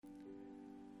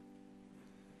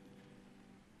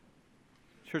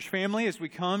Church family, as we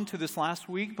come to this last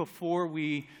week before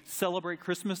we celebrate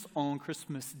Christmas on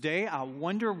Christmas Day, I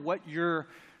wonder what your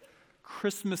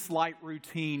Christmas light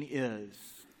routine is.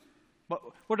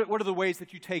 What are the ways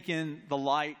that you take in the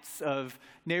lights of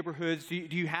neighborhoods? Do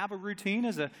you have a routine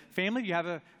as a family? Do you have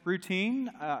a routine?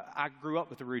 I grew up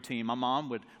with a routine. My mom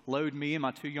would load me and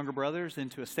my two younger brothers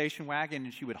into a station wagon,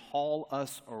 and she would haul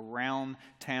us around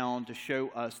town to show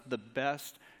us the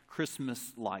best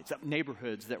Christmas lights,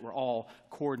 neighborhoods that were all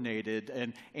coordinated.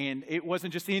 And it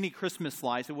wasn't just any Christmas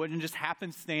lights. It wasn't just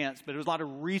happenstance, but it was a lot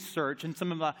of research. And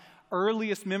some of my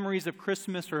earliest memories of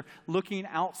Christmas are looking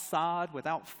outside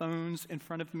without phones in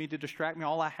front of me to distract me.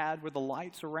 All I had were the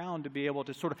lights around to be able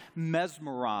to sort of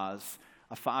mesmerize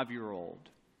a 5-year-old.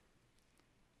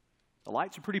 The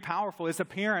lights are pretty powerful. As a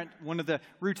parent, one of the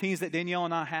routines that Danielle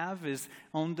and I have is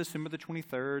on December the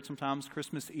 23rd, sometimes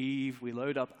Christmas Eve, we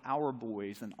load up our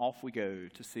boys and off we go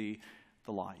to see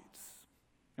the lights.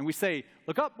 And we say,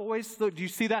 look up, boys. Look, do you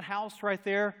see that house right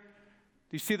there?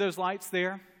 Do you see those lights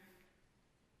there?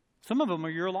 Some of them are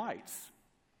your lights.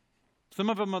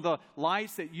 Some of them are the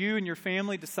lights that you and your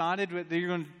family decided that you're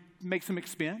going to make some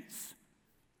expense.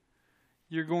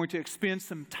 You're going to expend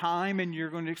some time and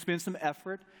you're going to expend some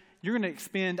effort. You're going to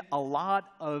expend a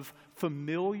lot of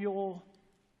familial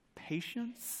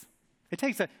patience.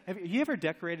 Have you ever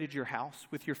decorated your house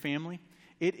with your family?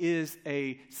 It is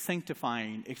a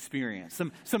sanctifying experience.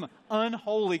 Some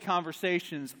unholy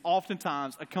conversations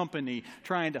oftentimes accompany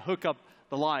trying to hook up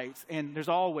the lights, and there's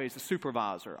always a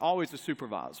supervisor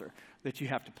that you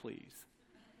have to please.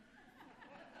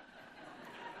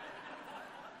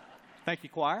 Thank you,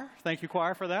 choir. Thank you,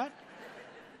 choir, for that.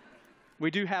 We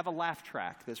do have a laugh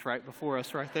track that's right before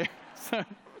us right there.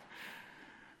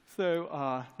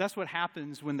 So that's what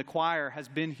happens when the choir has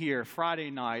been here Friday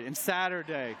night and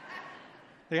Saturday.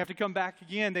 They have to come back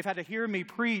again. They've had to hear me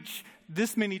preach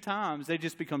this many times. They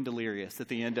just become delirious at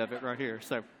the end of it right here.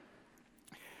 So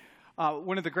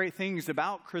one of the great things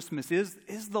about Christmas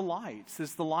is the lights.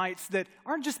 Is the lights that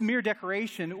aren't just mere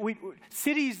decoration.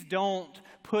 Cities don't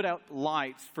put up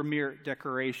lights for mere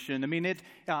decoration. I mean,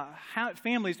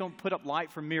 families don't put up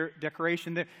light for mere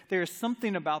decoration. There is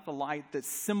something about the light that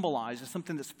symbolizes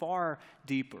something that's far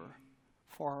deeper,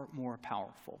 far more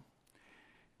powerful.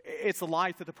 It's a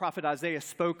light that the prophet Isaiah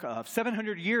spoke of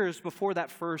 700 years before that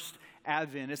first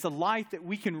advent. It's a light that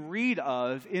we can read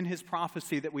of in his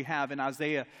prophecy that we have in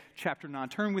Isaiah chapter 9.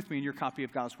 Turn with me in your copy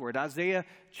of God's Word. Isaiah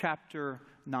chapter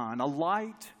 9. A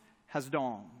light has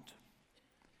dawned.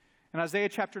 In Isaiah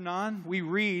chapter 9, we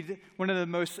read one of the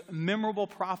most memorable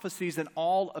prophecies in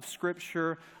all of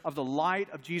Scripture of the light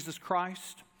of Jesus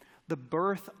Christ, the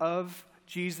birth of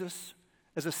Jesus,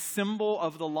 as a symbol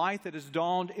of the light that has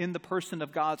dawned in the person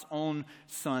of God's own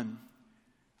Son.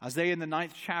 Isaiah in the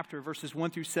 9th chapter, verses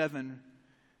 1 through 7,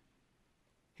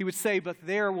 he would say, "But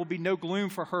there will be no gloom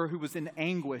for her who was in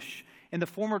anguish. In the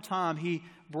former time he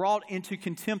brought into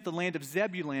contempt the land of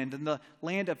Zebulun and the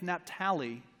land of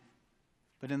Naphtali.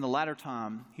 But in the latter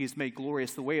time he has made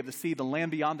glorious the way of the sea, the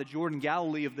land beyond the Jordan,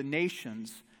 Galilee of the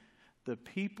nations. The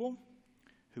people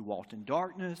who walked in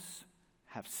darkness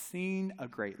have seen a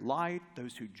great light.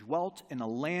 Those who dwelt in a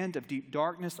land of deep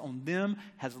darkness, on them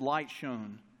has light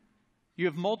shone. You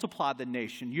have multiplied the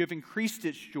nation. You have increased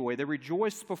its joy. They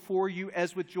rejoice before you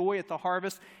as with joy at the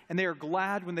harvest, and they are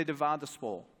glad when they divide the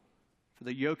spoil. For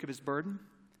the yoke of his burden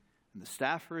and the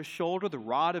staff for his shoulder, the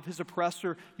rod of his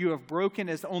oppressor, you have broken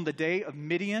as on the day of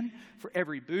Midian. For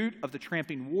every boot of the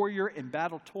tramping warrior in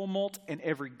battle tumult and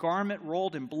every garment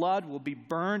rolled in blood will be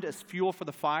burned as fuel for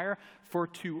the fire. For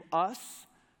to us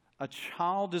a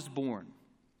child is born.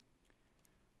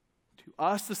 To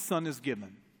us a son is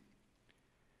given.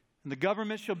 And the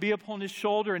government shall be upon his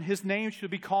shoulder, and his name shall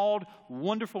be called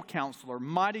Wonderful Counselor,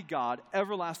 Mighty God,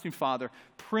 Everlasting Father,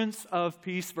 Prince of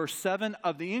Peace." Verse 7,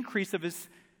 "Of the increase of his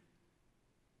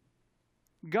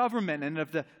government and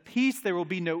of the peace there will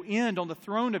be no end on the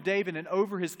throne of David and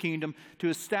over his kingdom, to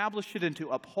establish it and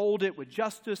to uphold it with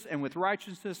justice and with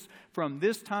righteousness from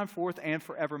this time forth and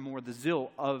forevermore. The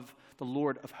zeal of the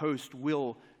Lord of hosts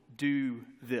will do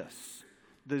this."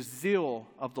 The zeal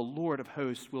of the Lord of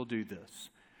hosts will do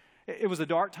this. It was a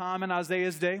dark time in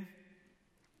Isaiah's day.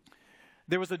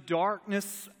 There was a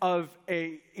darkness of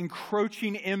an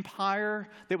encroaching empire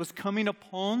that was coming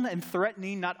upon and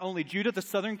threatening not only Judah, the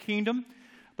southern kingdom,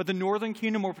 but the northern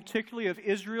kingdom, more particularly of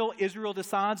Israel. Israel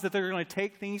decides that they're going to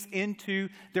take things into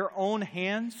their own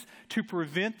hands to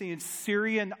prevent the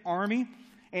Assyrian army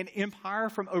and empire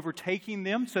from overtaking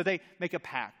them. So they make a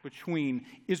pact between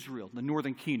Israel, the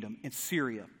northern kingdom, and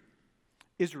Syria.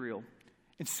 Israel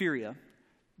and Syria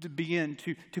to begin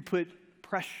to put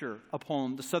pressure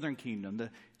upon the southern kingdom, the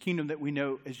kingdom that we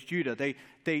know as Judah.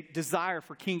 They desire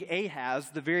for King Ahaz,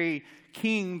 the very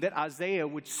king that Isaiah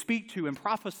would speak to and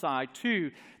prophesy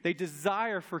to. They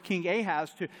desire for King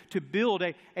Ahaz to build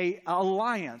an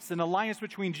alliance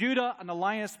between Judah, an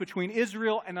alliance between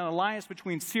Israel, and an alliance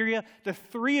between Syria. The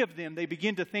three of them, they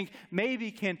begin to think, maybe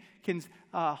can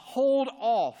hold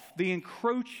off the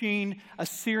encroaching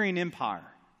Assyrian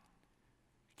empire.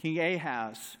 King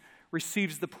Ahaz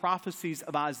receives the prophecies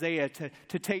of Isaiah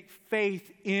to take faith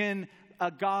in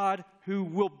a God who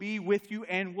will be with you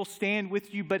and will stand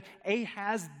with you. But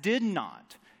Ahaz did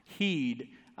not heed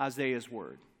Isaiah's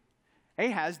word.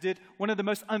 Ahaz did one of the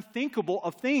most unthinkable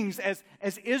of things as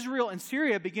Israel and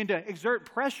Syria begin to exert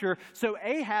pressure. So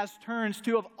Ahaz turns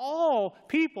to, of all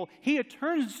people, he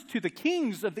turns to the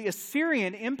kings of the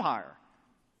Assyrian Empire.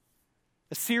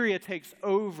 Assyria takes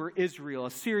over Israel.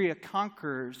 Assyria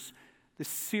conquers the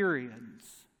Syrians.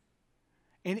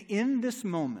 And in this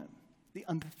moment, the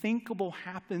unthinkable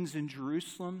happens in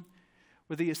Jerusalem,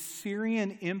 where the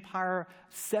Assyrian Empire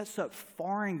sets up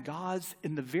foreign gods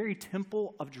in the very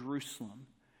temple of Jerusalem.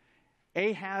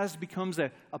 Ahaz becomes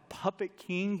a puppet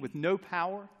king with no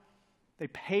power. They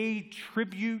pay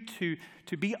tribute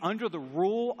to be under the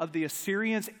rule of the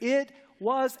Assyrians. It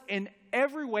was in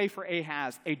every way for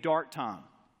Ahaz a dark time.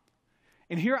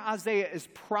 And here Isaiah is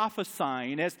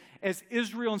prophesying as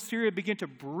Israel and Syria begin to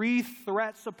breathe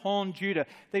threats upon Judah.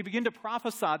 They begin to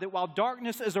prophesy that while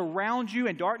darkness is around you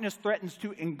and darkness threatens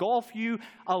to engulf you,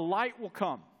 a light will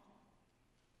come.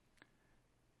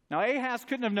 Now Ahaz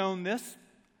couldn't have known this.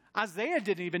 Isaiah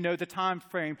didn't even know the time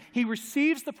frame. He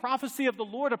receives the prophecy of the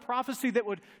Lord, a prophecy that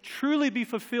would truly be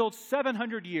fulfilled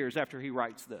 700 years after he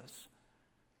writes this.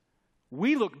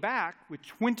 We look back with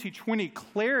 2020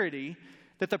 clarity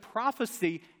that the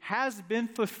prophecy has been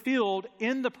fulfilled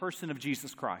in the person of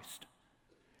Jesus Christ.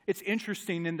 It's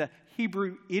interesting in the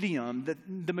Hebrew idiom that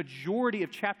the majority of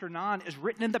chapter 9 is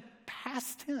written in the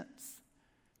past tense.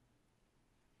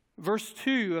 Verse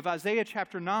 2 of Isaiah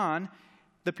chapter 9,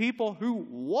 the people who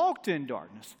walked in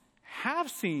darkness have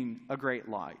seen a great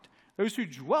light. Those who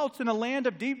dwelt in a land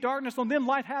of deep darkness, on them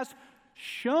light has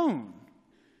shone.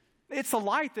 It's a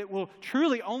light that will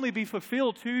truly only be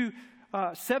fulfilled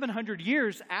 700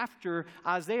 years after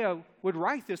Isaiah would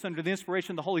write this under the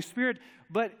inspiration of the Holy Spirit.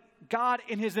 But God,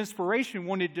 in his inspiration,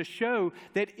 wanted to show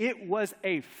that it was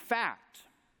a fact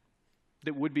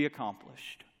that would be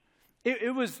accomplished.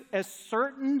 It was as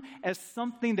certain as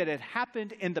something that had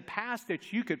happened in the past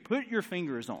that you could put your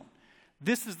fingers on.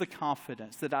 This is the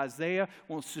confidence that Isaiah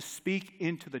wants to speak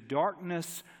into the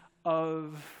darkness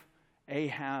of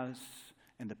Ahaz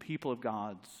and the people of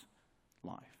God's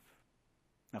life.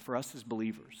 Now, for us as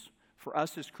believers, for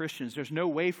us as Christians, there's no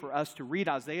way for us to read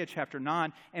Isaiah chapter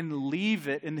 9 and leave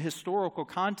it in the historical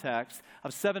context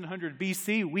of 700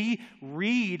 BC. We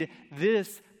read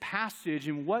this passage,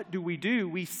 and what do?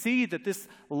 We see that this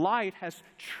light has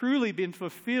truly been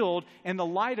fulfilled in the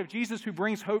light of Jesus who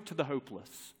brings hope to the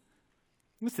hopeless.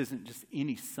 This isn't just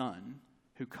any son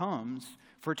who comes.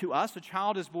 For to us a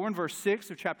child is born, verse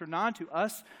 6 of chapter 9, to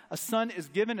us a son is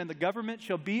given, and the government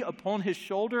shall be upon his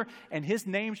shoulder, and his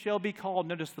name shall be called.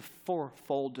 Notice the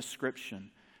fourfold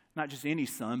description. Not just any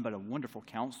son, but a wonderful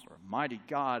counselor, mighty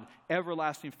God,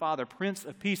 everlasting Father, Prince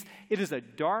of Peace. It is a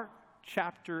dark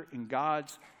chapter in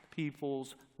God's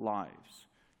people's lives.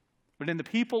 But in the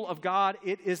people of God,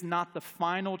 it is not the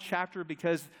final chapter,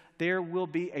 because there will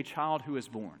be a child who is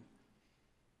born.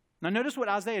 Now notice what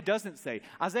Isaiah doesn't say.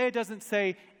 Isaiah doesn't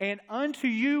say, and unto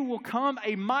you will come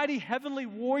a mighty heavenly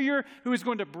warrior who is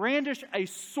going to brandish a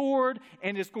sword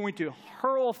and is going to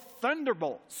hurl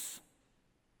thunderbolts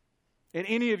at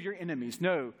any of your enemies.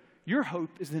 No, your hope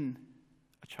is in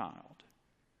a child.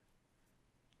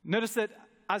 Notice that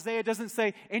Isaiah doesn't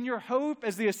say, and your hope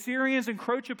as the Assyrians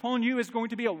encroach upon you is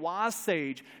going to be a wise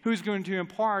sage who is going to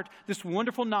impart this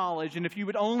wonderful knowledge, and if you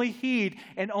would only heed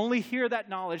and only hear that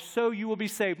knowledge, so you will be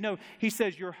saved. No, he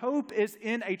says your hope is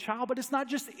in a child, but it's not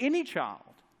just any child.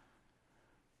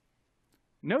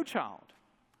 No child.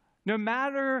 No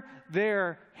matter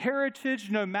their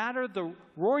heritage, no matter the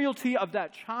royalty of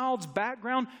that child's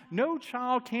background, no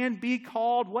child can be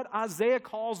called what Isaiah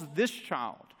calls this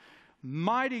child.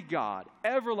 Mighty God,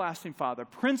 everlasting Father,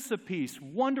 Prince of Peace,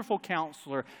 wonderful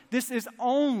Counselor. This is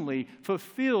only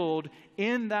fulfilled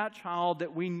in that child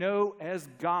that we know as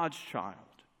God's child.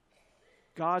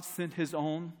 God sent his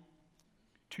own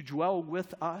to dwell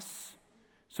with us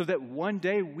so that one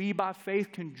day we by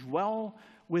faith can dwell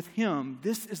with him.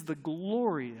 This is the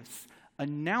glorious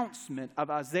announcement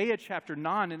of Isaiah chapter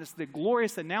 9, and it's the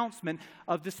glorious announcement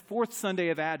of this fourth Sunday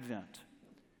of Advent.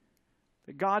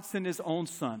 That God sent his own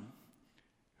Son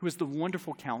who is the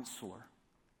wonderful counselor.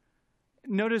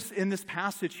 Notice in this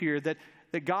passage here that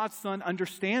God's Son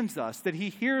understands us, that he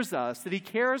hears us, that he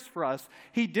cares for us.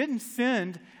 He didn't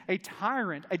send a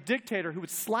tyrant, a dictator who would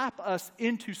slap us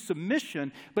into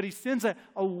submission, but he sends a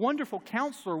wonderful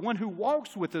counselor, one who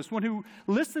walks with us, one who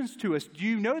listens to us. Do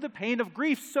you know the pain of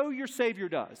grief? So your Savior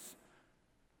does.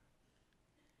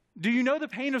 Do you know the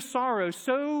pain of sorrow?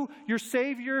 So your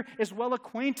Savior is well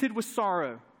acquainted with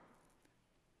sorrow.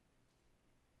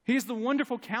 He is the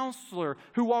wonderful counselor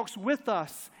who walks with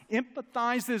us,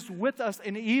 empathizes with us,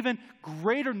 and even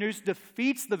greater news,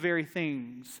 defeats the very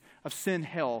things of sin,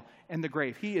 hell, and the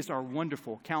grave. He is our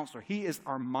wonderful counselor. He is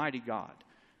our mighty God.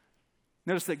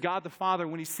 Notice that God the Father,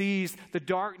 when he sees the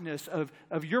darkness of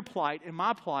your plight and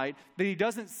my plight, that he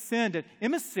doesn't send an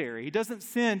emissary. He doesn't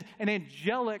send an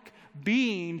angelic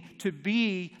being to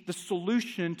be the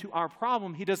solution to our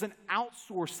problem. He doesn't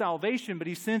outsource salvation, but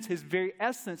he sends his very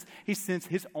essence. He sends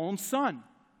his own Son.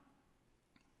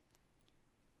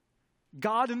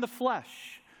 God in the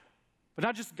flesh. But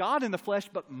not just God in the flesh,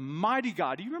 but mighty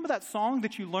God. Do you remember that song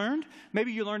that you learned?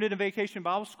 Maybe you learned it in Vacation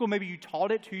Bible School. Maybe you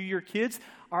taught it to your kids.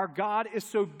 Our God is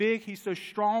so big, he's so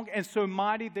strong and so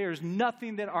mighty. There's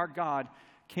nothing that our God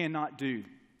cannot do.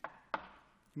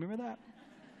 Remember that?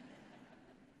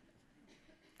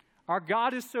 Our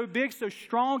God is so big, so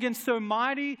strong, and so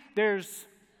mighty.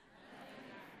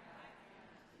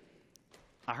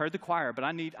 I heard the choir, but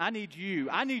I need you.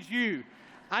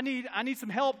 I need some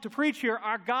help to preach here.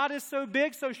 Our God is so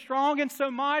big, so strong, and so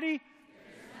mighty.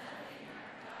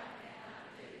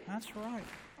 That's right.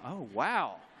 Oh,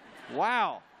 wow.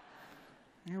 Wow.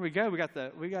 Here we go. We got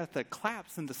the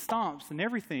claps and the stomps and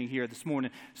everything here this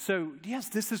morning. So, yes,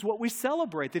 this is what we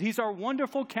celebrate, that he's our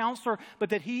wonderful counselor, but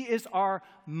that he is our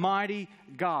mighty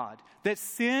God. That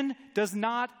sin does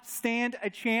not stand a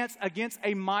chance against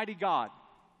a mighty God.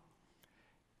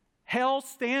 Hell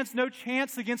stands no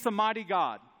chance against a mighty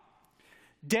God.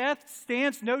 Death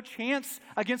stands no chance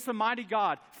against a mighty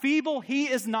God. Feeble, he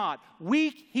is not.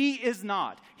 Weak, he is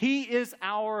not. He is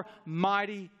our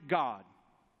mighty God.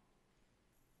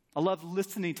 I love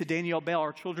listening to Danielle Bell,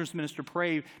 our children's minister,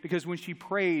 pray, because when she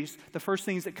prays, the first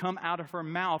things that come out of her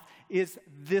mouth is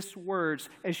this words,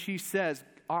 as she says,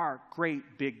 our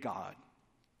great big God.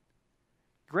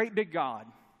 Great big God.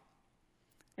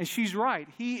 And she's right.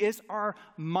 He is our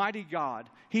mighty God.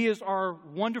 He is our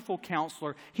wonderful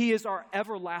counselor. He is our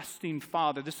everlasting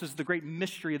Father. This is the great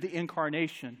mystery of the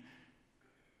incarnation.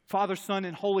 Father, Son,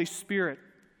 and Holy Spirit.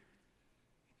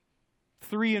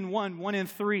 3 in 1, 1 in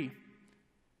 3.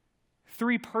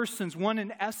 3 persons, one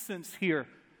in essence here.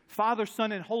 Father,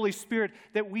 Son, and Holy Spirit,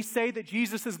 that we say that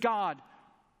Jesus is God.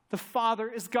 The Father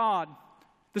is God.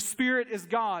 The Spirit is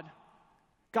God.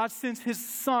 God sends his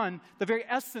Son, the very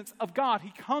essence of God.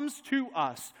 He comes to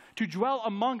us to dwell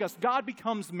among us. God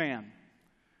becomes man.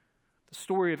 The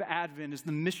story of Advent is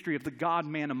the mystery of the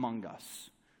God-man among us.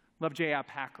 Love J.I.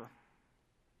 Packer.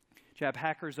 J.I.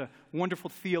 Packer is a wonderful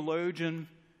theologian,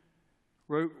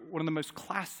 wrote one of the most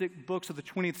classic books of the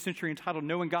 20th century entitled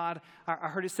Knowing God. I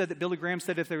heard it said that Billy Graham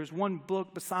said if there was one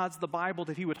book besides the Bible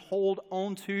that he would hold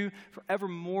on to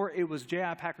forevermore, it was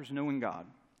J.I. Packer's Knowing God.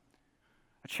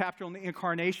 A chapter on the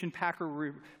incarnation, Packer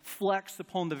reflects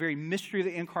upon the very mystery of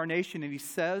the incarnation, and he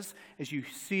says, as you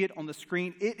see it on the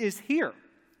screen, it is here.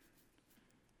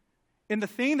 In the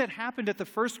thing that happened at the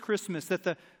first Christmas, that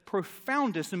the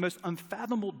profoundest and most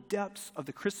unfathomable depths of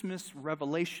the Christmas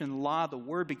revelation lie. The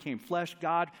Word became flesh,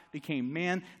 God became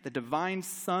man, the divine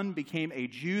Son became a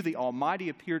Jew, the Almighty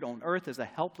appeared on earth as a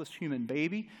helpless human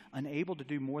baby, unable to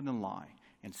do more than lie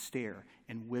and stare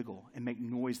and wiggle and make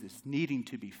noises, needing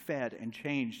to be fed and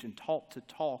changed and taught to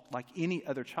talk like any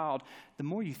other child. The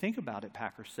more you think about it,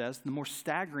 Packer says, the more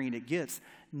staggering it gets.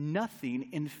 Nothing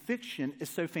in fiction is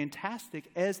so fantastic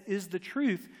as is the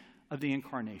truth of the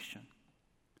incarnation.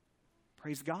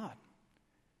 Praise God.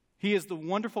 He is the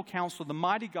wonderful counselor, the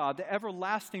mighty God, the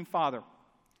everlasting Father.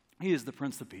 He is the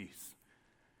Prince of Peace.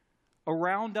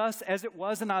 Around us, as it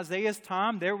was in Isaiah's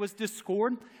time, there was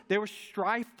discord, there was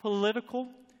strife political,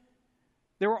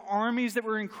 there were armies that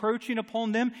were encroaching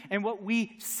upon them, and what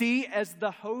we see as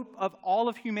the hope of all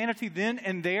of humanity then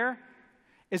and there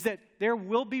is that there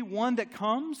will be one that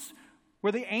comes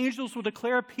where the angels will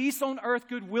declare peace on earth,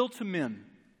 goodwill to men.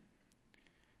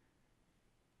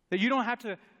 That you don't have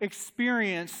to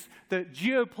experience the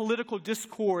geopolitical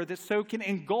discord that so can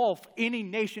engulf any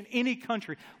nation, any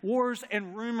country, wars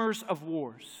and rumors of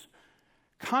wars.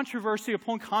 Controversy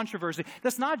upon controversy.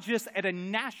 That's not just at a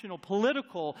national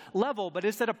political level, but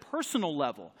it's at a personal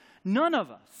level. None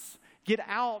of us get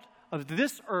out of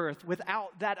this earth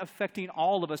without that affecting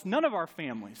all of us. None of our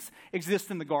families exist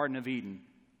in the Garden of Eden.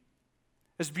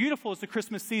 As beautiful as the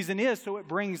Christmas season is, so it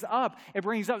brings up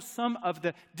some of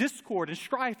the discord and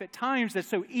strife at times that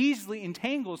so easily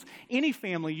entangles any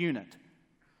family unit.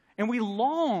 And we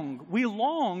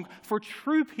long for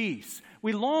true peace.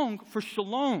 We long for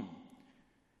shalom.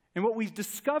 And what we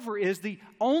discover is the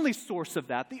only source of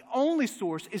that, the only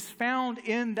source is found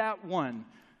in that one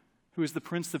who is the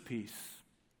Prince of Peace,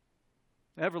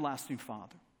 the everlasting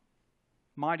Father,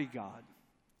 mighty God,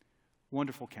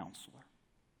 wonderful Counselor.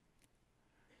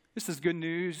 This is good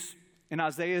news in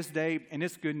Isaiah's day, and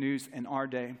it's good news in our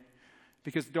day,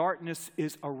 because darkness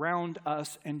is around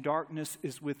us and darkness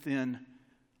is within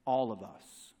all of us.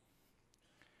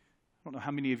 I don't know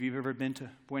how many of you have ever been to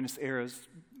Buenos Aires,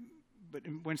 but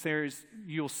in Buenos Aires,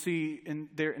 you'll see in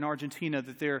Argentina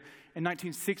that there, in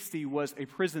 1960, was a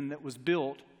prison that was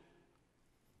built,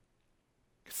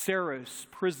 Caseros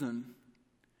Prison,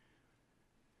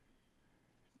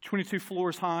 22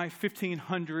 floors high,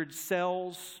 1,500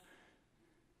 cells.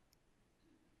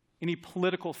 Any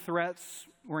political threats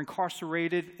were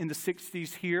incarcerated in the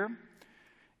 60s here.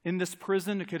 In this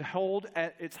prison, it could hold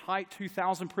at its height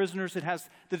 2,000 prisoners. It has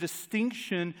the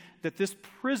distinction that this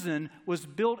prison was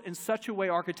built in such a way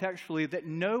architecturally that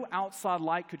no outside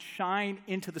light could shine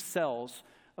into the cells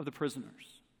of the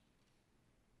prisoners.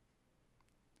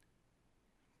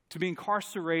 To be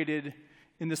incarcerated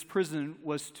in this prison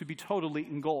was to be totally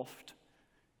engulfed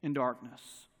in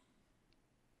darkness.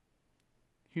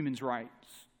 Human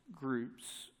rights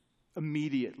groups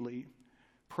immediately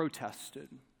protested.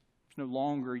 It's no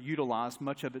longer utilized.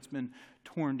 Much of it's been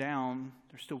torn down.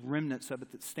 There's still remnants of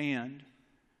it that stand.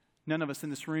 None of us in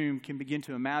this room can begin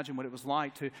to imagine what it was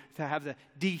like to have the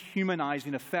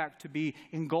dehumanizing effect, to be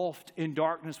engulfed in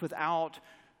darkness without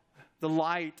the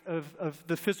light of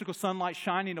the physical sunlight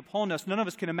shining upon us. None of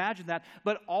us can imagine that,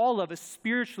 but all of us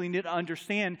spiritually need to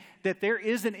understand that there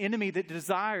is an enemy that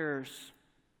desires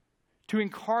to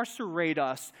incarcerate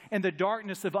us in the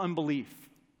darkness of unbelief.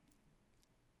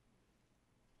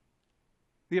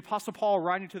 The Apostle Paul,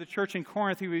 writing to the church in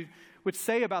Corinth, he would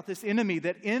say about this enemy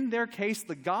that in their case,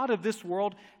 the God of this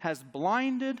world has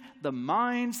blinded the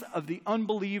minds of the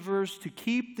unbelievers to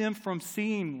keep them from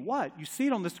seeing what? You see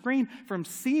it on the screen, from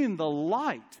seeing the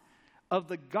light of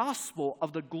the gospel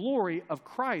of the glory of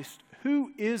Christ,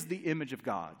 who is the image of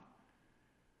God.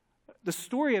 The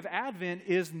story of Advent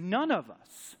is none of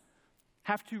us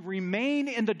have to remain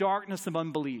in the darkness of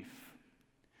unbelief.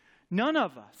 None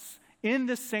of us in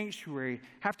this sanctuary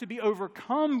have to be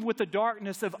overcome with the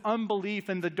darkness of unbelief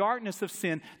and the darkness of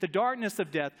sin, the darkness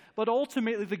of death. But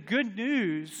ultimately, the good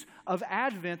news of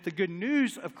Advent, the good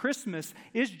news of Christmas,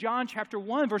 is John chapter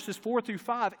 1, verses 4 through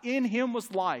 5. In him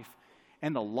was life,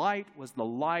 and the light was the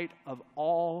light of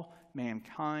all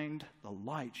mankind. The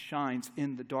light shines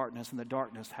in the darkness, and the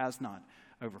darkness has not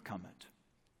overcome it.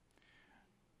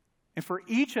 And for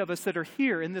each of us that are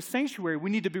here in this sanctuary, we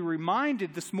need to be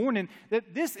reminded this morning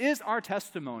that this is our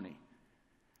testimony.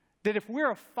 That if we're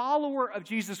a follower of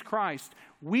Jesus Christ,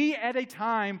 we at a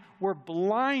time were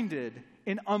blinded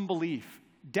in unbelief,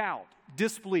 doubt,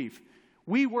 disbelief.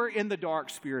 We were in the dark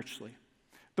spiritually.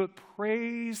 But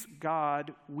praise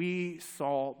God, we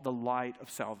saw the light of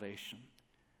salvation.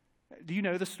 Do you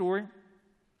know the story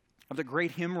of the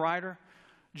great hymn writer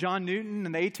John Newton?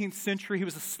 In the 18th century, he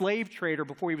was a slave trader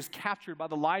before he was captured by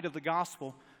the light of the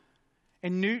gospel.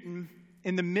 And Newton,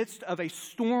 in the midst of a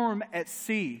storm at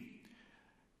sea,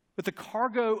 with the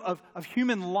cargo of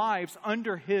human lives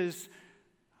under his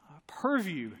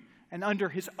purview and under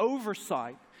his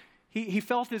oversight, he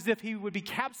felt as if he would be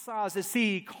capsized at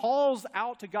sea. He calls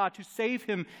out to God to save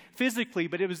him physically,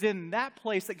 but it was in that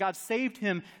place that God saved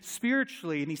him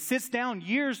spiritually. And he sits down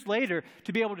years later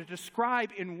to be able to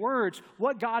describe in words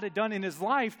what God had done in his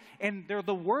life. And they're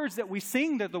the words that we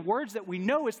sing, they're the words that we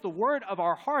know. It's the word of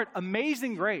our heart,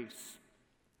 amazing grace.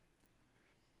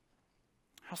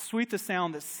 How sweet the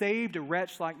sound that saved a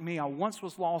wretch like me. I once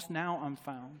was lost, now I'm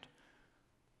found.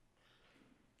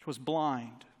 Which was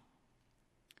blind,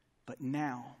 but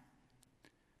now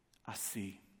I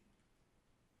see.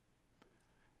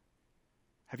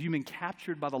 Have you been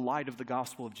captured by the light of the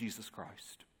gospel of Jesus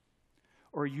Christ?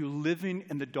 Or are you living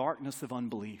in the darkness of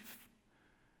unbelief?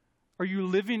 Are you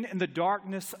living in the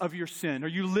darkness of your sin? Are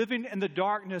you living in the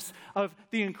darkness of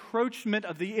the encroachment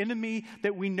of the enemy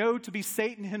that we know to be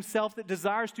Satan himself, that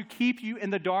desires to keep you in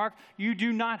the dark? You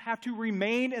do not have to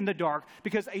remain in the dark,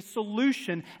 because a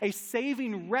solution, a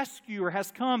saving rescuer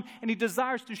has come, and he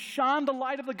desires to shine the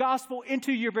light of the gospel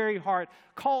into your very heart.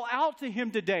 Call out to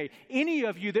him today. Any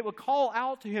of you that would call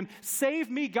out to him, save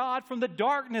me, God, from the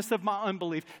darkness of my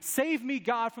unbelief. Save me,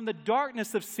 God, from the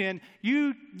darkness of sin.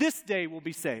 You this day will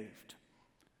be saved.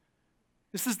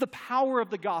 This is the power of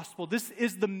the gospel. This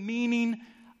is the meaning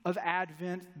of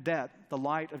Advent, that the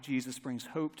light of Jesus brings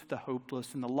hope to the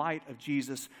hopeless, and the light of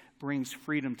Jesus brings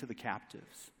freedom to the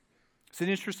captives. It's an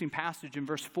interesting passage in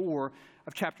verse 4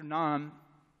 of chapter 9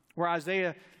 where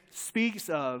Isaiah speaks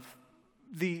of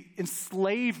the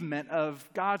enslavement of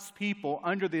God's people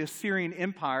under the Assyrian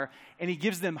Empire, and he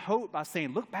gives them hope by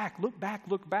saying, look back, look back,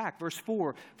 look back. Verse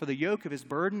 4, for the yoke of his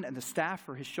burden and the staff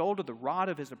for his shoulder, the rod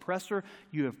of his oppressor,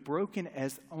 you have broken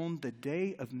as on the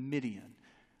day of Midian.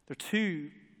 There are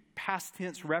two past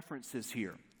tense references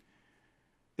here.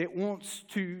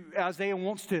 Isaiah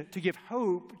wants to give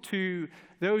hope to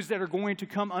those that are going to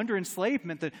come under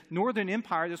enslavement, the northern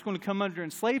empire that's going to come under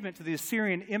enslavement to the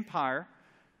Assyrian Empire.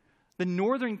 The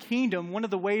northern kingdom, one of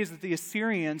the ways that the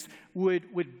Assyrians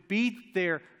would beat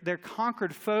their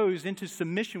conquered foes into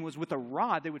submission was with a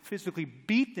rod. They would physically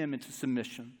beat them into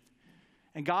submission.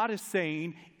 And God is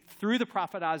saying, through the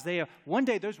prophet Isaiah, one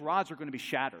day those rods are going to be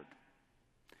shattered.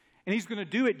 And he's going to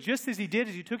do it just as he did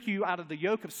as he took you out of the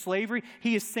yoke of slavery.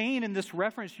 He is saying in this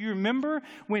reference, you remember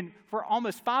when for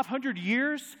almost 500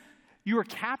 years you were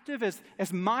captive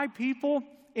as my people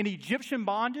in Egyptian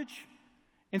bondage?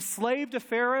 Enslaved to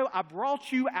Pharaoh, I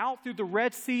brought you out through the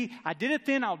Red Sea. I did it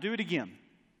then, I'll do it again.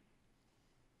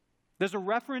 There's a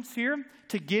reference here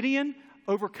to Gideon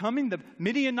overcoming the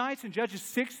Midianites in Judges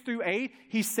 6 through 8.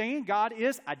 He's saying, God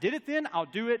is, I did it then, I'll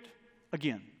do it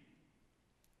again.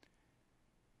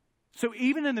 So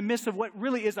even in the midst of what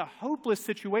really is a hopeless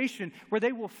situation where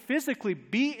they will physically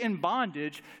be in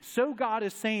bondage, so God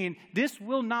is saying, this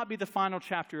will not be the final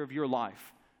chapter of your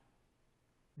life.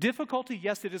 Difficulty,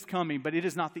 yes, it is coming, but it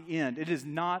is not the end. It is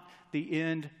not the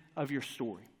end of your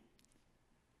story.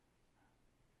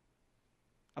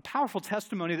 A powerful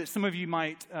testimony that some of you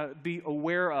might be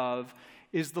aware of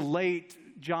is the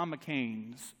late John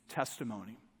McCain's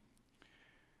testimony.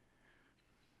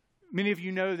 Many of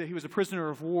you know that he was a prisoner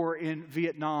of war in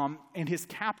Vietnam, and his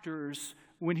captors,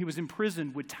 when he was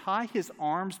imprisoned, would tie his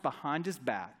arms behind his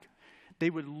back. They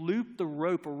would loop the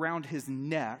rope around his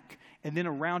neck and then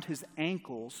around his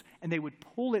ankles, and they would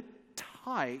pull it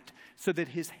tight so that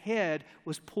his head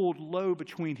was pulled low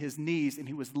between his knees, and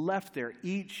he was left there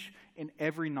each and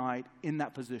every night in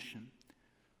that position.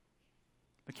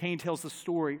 McCain tells the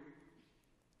story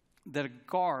that a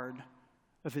guard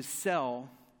of his cell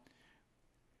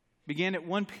began at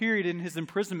one period in his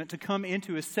imprisonment to come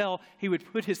into his cell. He would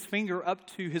put his finger up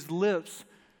to his lips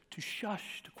to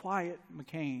shush, to quiet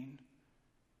McCain.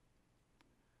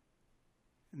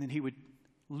 And then he would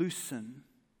loosen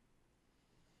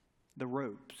the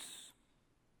ropes.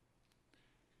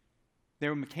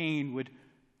 There McCain would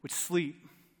sleep,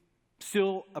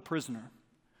 still a prisoner,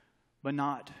 but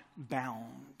not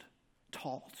bound,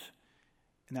 taut,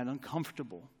 in that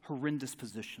uncomfortable, horrendous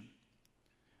position.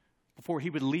 Before he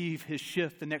would leave his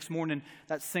shift the next morning,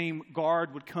 that same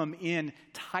guard would come in,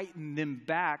 tighten them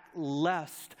back,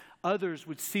 lest others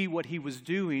would see what he was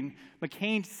doing.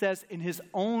 McCain says in his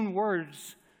own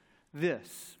words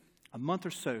this, a month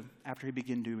or so after he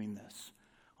began doing this.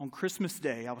 On Christmas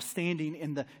Day, I was standing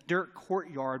in the dirt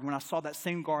courtyard when I saw that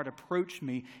same guard approach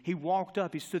me. He walked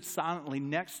up, he stood silently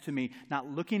next to me, not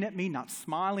looking at me, not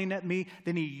smiling at me.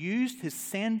 Then he used his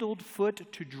sandaled foot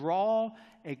to draw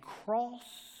a cross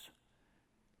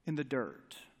in the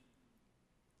dirt.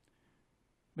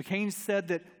 McCain said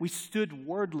that we stood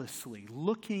wordlessly,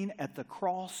 looking at the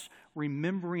cross,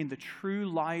 remembering the true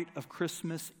light of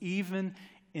Christmas, even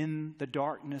in the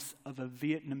darkness of a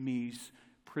Vietnamese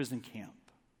prison camp.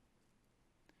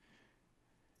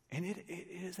 And it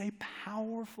is a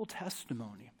powerful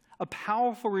testimony, a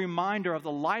powerful reminder of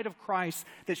the light of Christ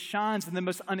that shines in the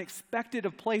most unexpected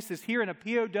of places. Here in a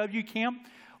POW camp,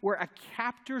 where a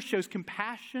captor shows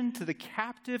compassion to the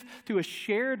captive through a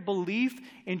shared belief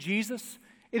in Jesus.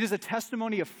 It is a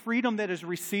testimony of freedom that is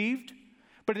received,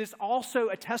 but it is also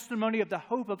a testimony of the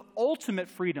hope of ultimate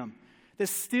freedom that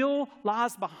still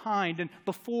lies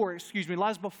before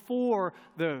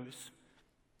those.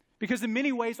 Because in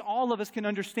many ways, all of us can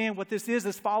understand what this is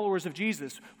as followers of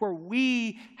Jesus, where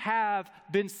we have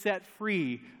been set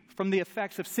free from the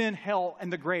effects of sin, hell,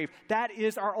 and the grave. That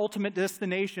is our ultimate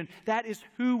destination. That is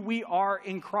who we are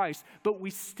in Christ. But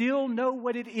we still know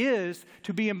what it is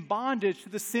to be in bondage to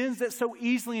the sins that so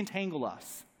easily entangle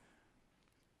us.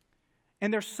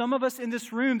 And there's some of us in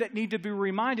this room that need to be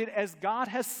reminded, as God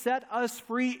has set us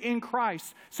free in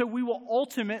Christ, so we will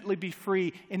ultimately be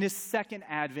free in His second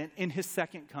advent, in His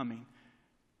second coming.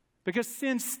 Because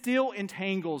sin still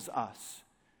entangles us.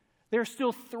 There are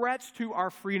still threats to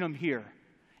our freedom here.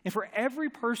 And for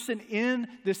every person in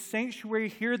this sanctuary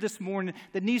here this morning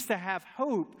that needs to have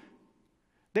hope,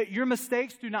 that your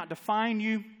mistakes do not define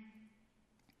you.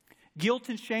 Guilt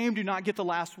and shame do not get the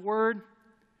last word.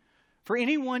 For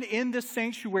anyone in this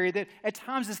sanctuary that at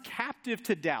times is captive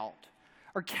to doubt,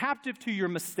 or captive to your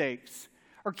mistakes,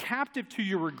 or captive to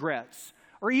your regrets,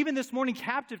 or even this morning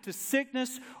captive to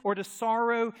sickness or to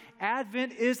sorrow,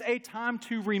 Advent is a time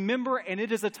to remember, and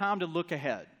it is a time to look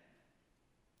ahead.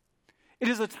 It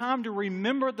is a time to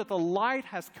remember that the light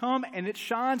has come and it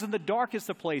shines in the darkest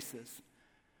of places.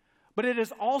 But it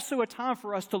is also a time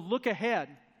for us to look ahead.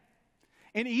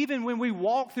 And even when we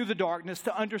walk through the darkness,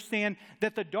 to understand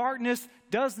that the darkness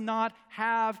does not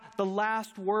have the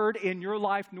last word in your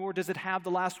life, nor does it have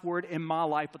the last word in my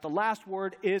life. But the last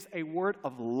word is a word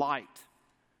of light.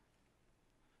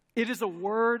 It is a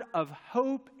word of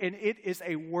hope, and it is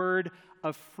a word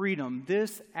of freedom.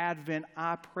 This Advent,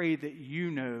 I pray that you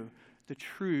know the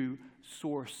true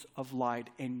source of light,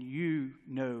 and you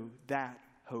know that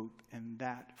hope and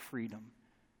that freedom.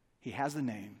 He has a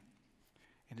name,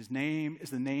 and his name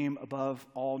is the name above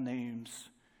all names.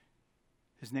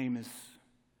 His name is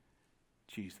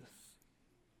Jesus.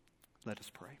 Let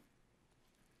us pray.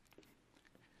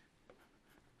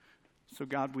 So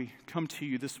God, we come to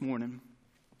you this morning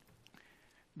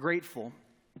grateful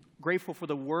for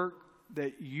the work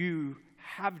that you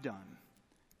have done,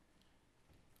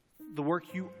 the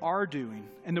work you are doing,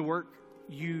 and the work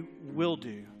you will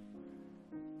do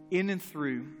in and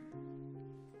through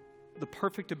the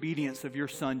perfect obedience of your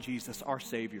Son, Jesus, our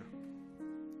Savior.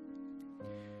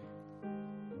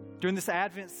 During this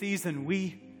Advent season,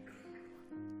 we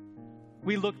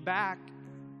look back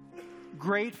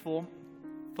grateful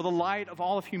for the light of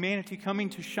all of humanity coming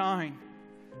to shine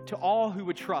to all who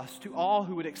would trust, to all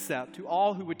who would accept, to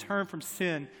all who would turn from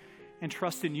sin and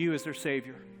trust in you as their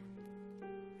Savior.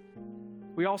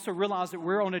 We also realize that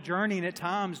we're on a journey, and at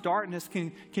times darkness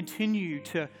can continue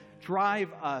to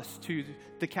drive us to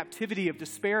the captivity of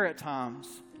despair at times.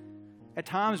 At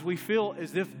times we feel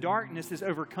as if darkness is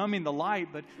overcoming the light,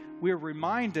 but we're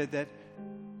reminded that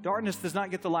darkness does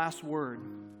not get the last word.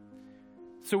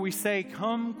 So we say,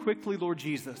 come quickly, Lord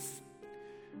Jesus.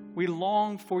 We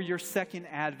long for your second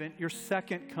advent, your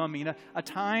second coming, a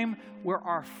time where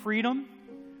our freedom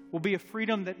will be a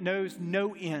freedom that knows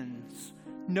no ends,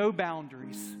 no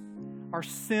boundaries. Our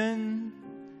sin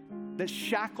that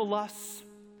shackle us,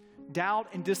 doubt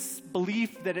and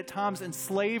disbelief that at times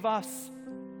enslave us,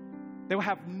 they will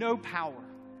have no power.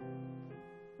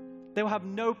 They will have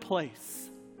no place.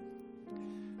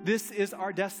 This is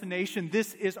our destination.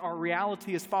 This is our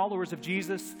reality as followers of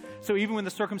Jesus. So even when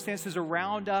the circumstances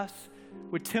around us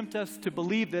would tempt us to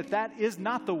believe that that is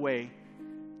not the way,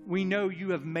 we know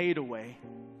you have made a way,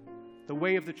 the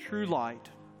way of the true light,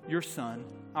 your Son,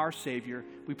 our Savior.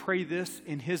 We pray this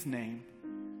in his name,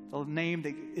 the name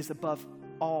that is above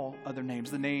all other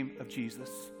names, the name of Jesus.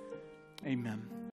 Amen.